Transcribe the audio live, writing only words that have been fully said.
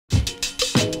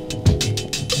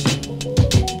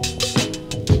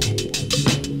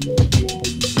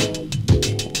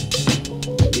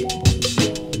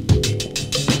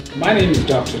name is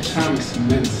Dr. Thomas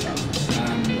Mensah.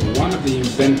 I'm one of the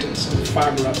inventors of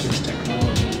fiber optics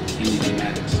technology in the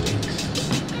United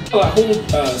States. Well, I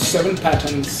hold 7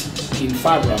 patents in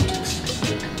fiber optics,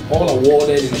 all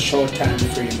awarded in a short time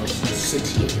frame of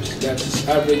 6 years. That's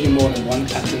averaging more than 1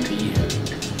 patent a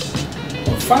year.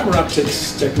 Well, fiber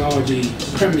optics technology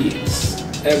permeates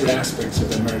every aspect of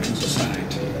the American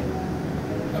society,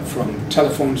 from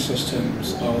telephone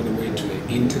systems all the way to the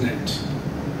internet,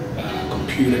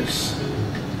 computers,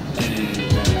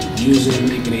 and using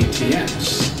even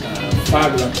ATMs.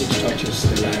 Fiber optics touches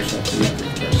the lives of the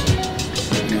average person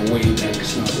in a way that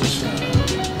is not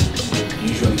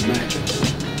usually imagined.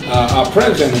 Our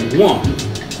president won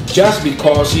just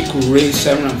because he could raise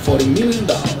 $740 million,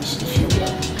 if you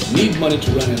will. Need money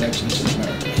to run elections in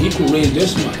America. He could raise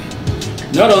this money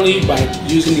not only by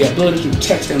using the ability to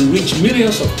text and reach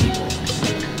millions of people,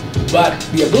 but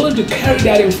the ability to carry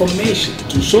that information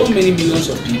to so many millions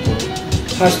of people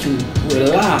has to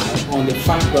rely on the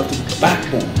fiber optic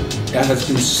backbone that has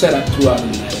been set up throughout the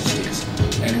United States.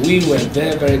 And we were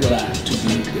very, very glad to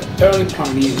be the early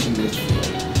pioneers in this field.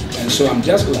 And so I'm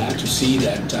just glad to see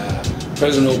that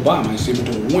President Obama is able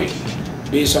to win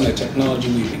based on the technology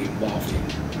we've been involved in.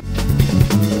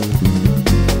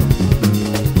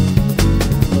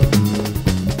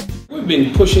 We've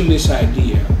been pushing this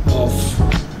idea of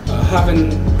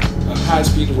having a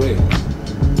high-speed rail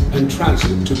and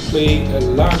transit to play a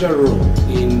larger role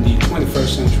in the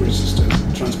 21st century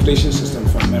transportation system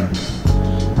for America.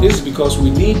 This is because we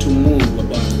need to move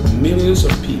about millions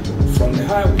of people from the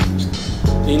highways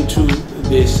into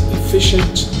this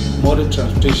efficient modern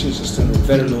transportation system with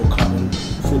very low carbon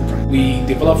footprint. We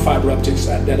develop fiber optics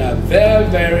that are very,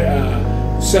 very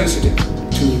sensitive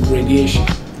to radiation.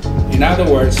 In other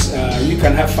words, you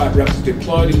can have fiber optics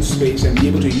deployed in space and be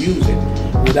able to use it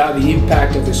without the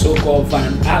impact of the so-called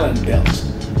Van Allen belt.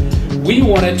 We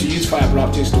wanted to use fiber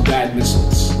optics to guide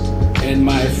missiles. And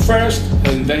my first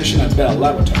invention at Bell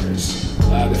Laboratories,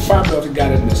 the fiber optic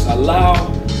guided missile,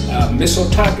 allowed missile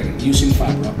targeting using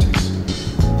fiber optics.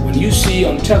 When you see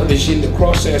on television the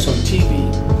crosshairs on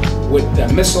TV with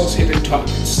missiles hitting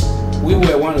targets, we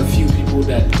were one of the few people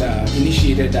that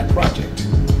initiated that project.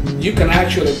 You can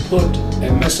actually put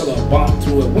a missile or bomb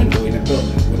through a window in a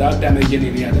building without damaging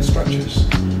any other structures.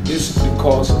 This is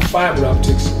because fiber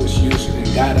optics was used in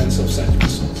guidance of such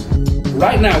missiles.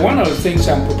 Right now, one of the things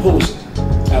I'm proposing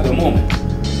at the moment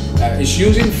is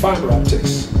using fiber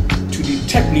optics to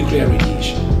detect nuclear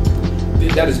radiation.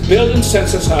 That is building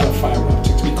sensors out of fiber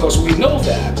optics, because we know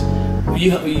that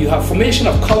you have formation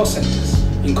of color centers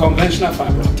in conventional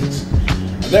fiber optics.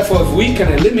 And therefore, if we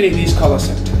can eliminate these color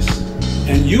centers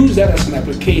and use that as an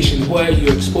application where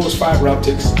you expose fiber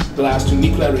optics glass to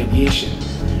nuclear radiation,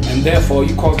 and therefore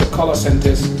you cause the color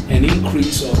centers and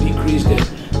increase or decrease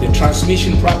the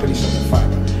transmission properties of the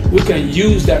fiber, we can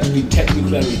use that to detect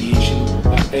nuclear radiation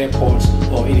at airports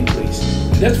or any place.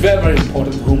 And that's very, very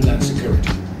important for homeland security.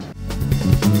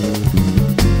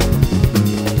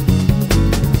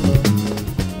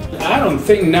 I don't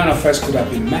think none of us could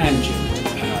have imagined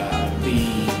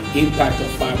the impact of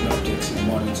fiber optics in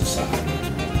modern society.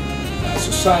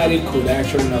 Society could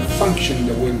actually not function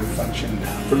the way we function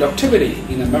now. Productivity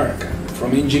in America,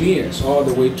 from engineers all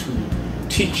the way to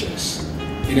teachers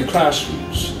in the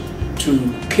classrooms, to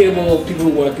people who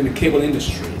work in the cable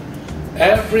industry,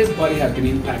 everybody has been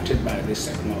impacted by this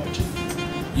technology.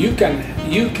 You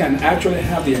can actually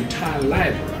have the entire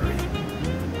library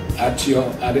at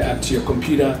your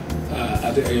computer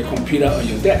on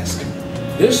your desk.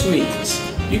 This means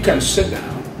you can sit down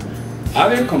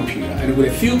at your computer and with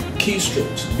a few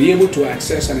keystrokes be able to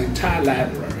access an entire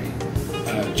library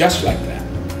just like that.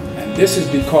 And this is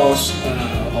because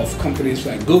of companies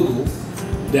like Google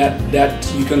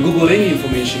that you can Google any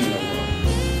information in the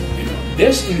world. You know,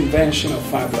 this invention of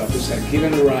fiber optics has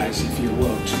given rise, if you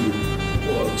will,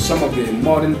 to some of the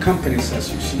modern companies as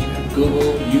you see them,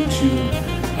 Google,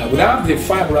 YouTube. Without the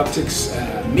fiber optics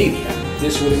media,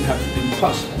 this wouldn't have been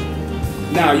possible.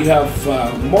 Now you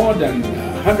have more than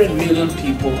 100 million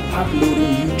people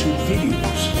uploading YouTube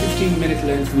videos, 15-minute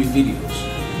length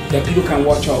videos that people can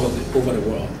watch all over the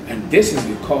world. And this is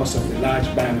because of the large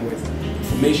bandwidth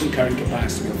information carrying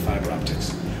capacity of fiber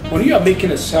optics. When you are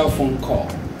making a cell phone call,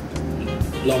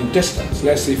 long distance,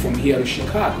 let's say from here to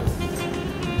Chicago,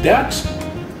 that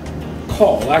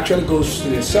call actually goes to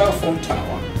the cell phone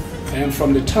tower, and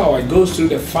from the tower it goes through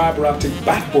the fiber optic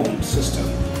backbone system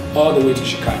all the way to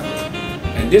Chicago.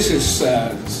 And this is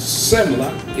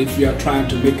similar if you are trying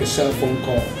to make a cell phone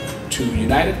call to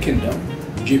United Kingdom,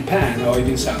 Japan, or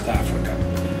even South Africa,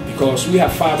 because we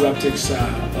have fiber optics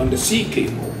on the sea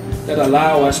cable that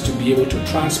allow us to be able to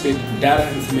transmit data,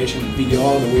 information, and video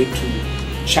all the way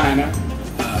to China,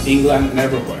 England, and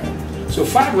everywhere. So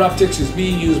fiber optics is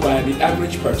being used by the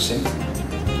average person,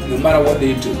 no matter what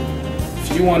they do.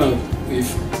 If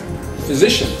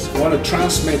physicians want to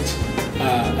transmit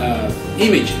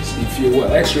images, if you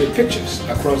will, X-ray pictures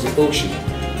across the ocean,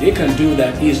 they can do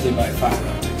that easily by fiber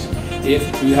optics.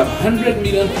 If we have 100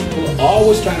 million people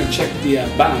always trying to check their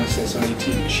balances on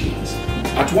ATM machines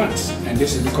at once, and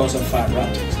this is because of fiber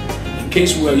optics. In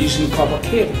case we are using copper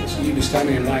cables, you'll be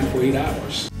standing in line for 8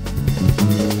 hours.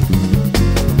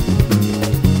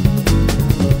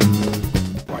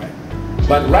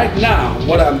 But right now,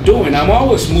 what I'm doing, I'm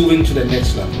always moving to the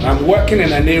next level. I'm working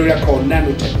in an area called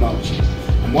nanotechnology.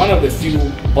 I'm one of the few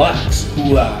blacks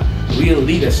who are real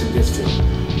leaders in this field.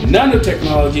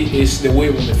 Nanotechnology is the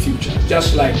wave of the future.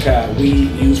 Just like we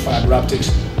use fiber optics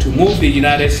to move the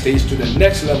United States to the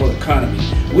next level economy,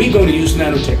 we're going to use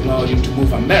nanotechnology to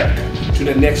move America to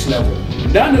the next level.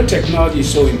 Nanotechnology is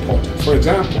so important. For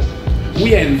example,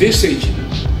 we are envisaging,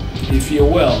 if you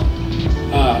will,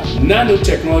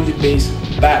 nanotechnology-based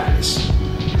batteries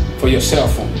for your cell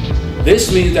phone. This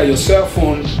means that your cell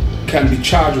phone can be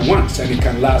charged once and it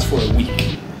can last for a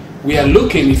week. We are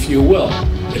looking, if you will,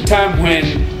 the time when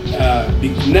the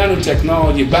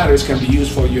nanotechnology batteries can be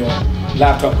used for your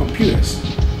laptop computers.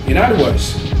 In other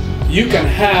words, you can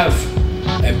have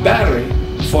a battery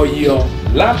for your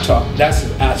laptop that's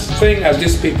as thin as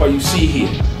this paper you see here,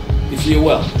 if you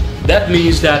will. That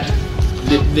means that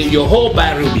your whole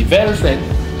battery will be very thin,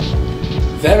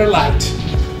 very light,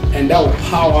 and that will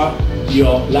power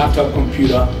your laptop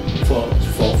computer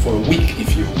for a week,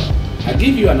 if you will. I'll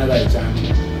give you another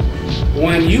example.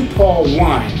 When you pour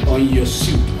wine on your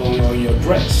suit or on your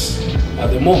dress,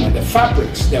 at the moment, the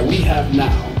fabrics that we have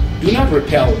now do not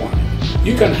repel wine.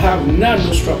 You can have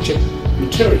nanostructured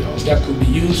materials that could be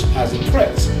used as a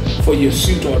threads for your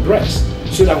suit or dress,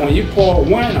 so that when you pour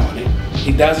wine on it,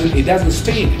 it doesn't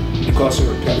stain it because it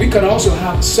repels. We can also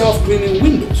have self-cleaning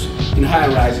windows in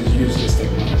high-rises use this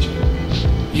technology.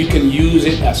 You can use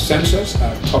it as sensors.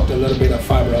 I've talked a little bit of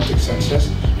fiber optic sensors,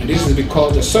 and this is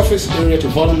because the surface area to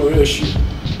volume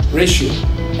ratio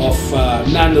of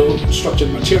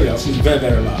nanostructured materials is very,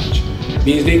 very large. It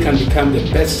means they can become the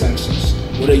best sensors,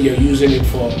 whether you're using it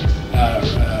for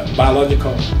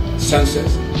biological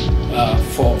sensors,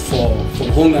 for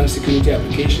homeland security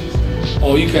applications,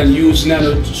 or you can use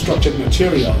nanostructured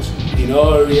materials in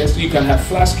all areas. You can have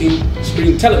flat screen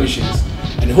televisions,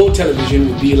 and the whole television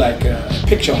would be like a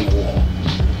picture on the wall.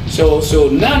 So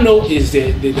nano is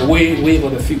the wave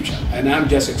of the future, and I'm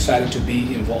just excited to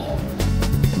be involved.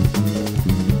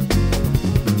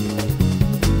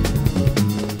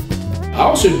 I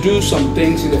also do some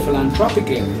things in the philanthropic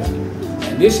area,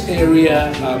 and this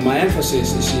area, my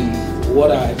emphasis is in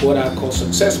what I call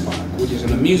Success Park, which is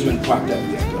an amusement park that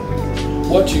we are building.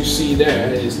 What you see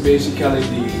there is basically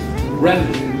the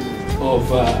rendering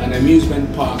of an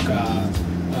amusement park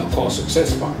called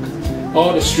Success Park.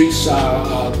 All the streets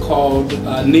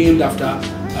are named after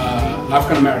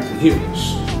African American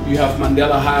heroes. You have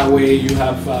Mandela Highway, you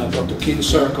have Dr. King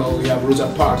Circle, you have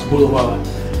Rosa Parks Boulevard.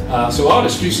 So all the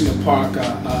streets in the park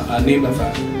are named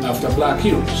after black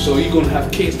heroes. So you're going to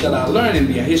have kids that are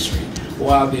learning their history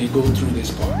while they go through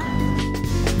this park.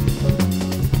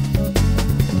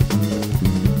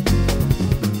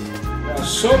 There are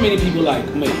so many people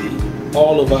like me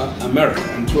all over America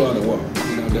and throughout the world.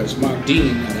 You know, there's Mark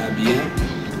Dean at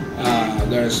IBM.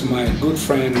 There's my good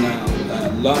friend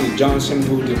Lonnie Johnson,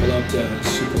 who developed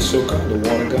Super Soaker, the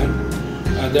water gun.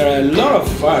 There are a lot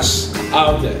of us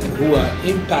out there who are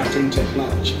impacting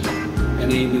technology.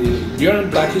 And during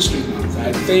Black History Month,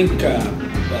 I think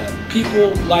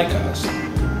people like us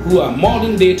who are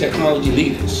modern day technology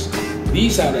leaders,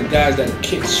 these are the guys that the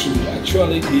kids should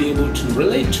actually be able to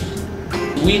relate to.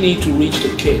 We need to reach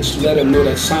the kids to let them know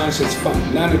that science is fun,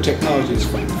 nanotechnology is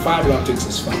fun, fiber optics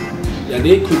is fun, that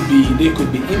they could be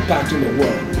impacting the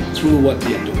world through what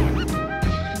they are doing.